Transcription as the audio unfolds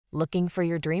Looking for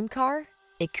your dream car?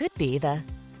 It could be the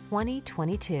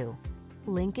 2022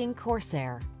 Lincoln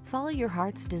Corsair. Follow your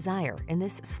heart's desire in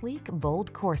this sleek,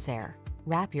 bold Corsair.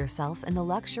 Wrap yourself in the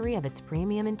luxury of its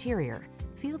premium interior,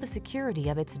 feel the security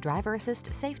of its driver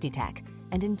assist safety tech,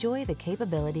 and enjoy the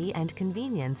capability and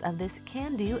convenience of this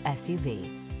can-do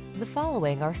SUV. The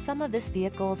following are some of this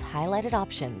vehicle's highlighted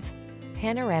options: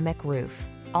 panoramic roof,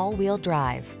 all-wheel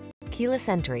drive, keyless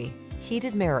entry,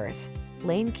 heated mirrors,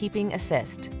 lane keeping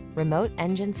assist, remote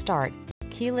engine start,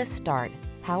 keyless start,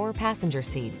 power passenger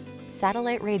seat,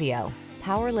 satellite radio,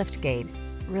 power liftgate.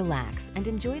 Relax and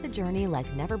enjoy the journey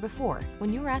like never before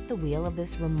when you're at the wheel of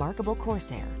this remarkable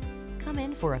Corsair. Come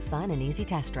in for a fun and easy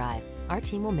test drive. Our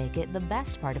team will make it the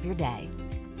best part of your day.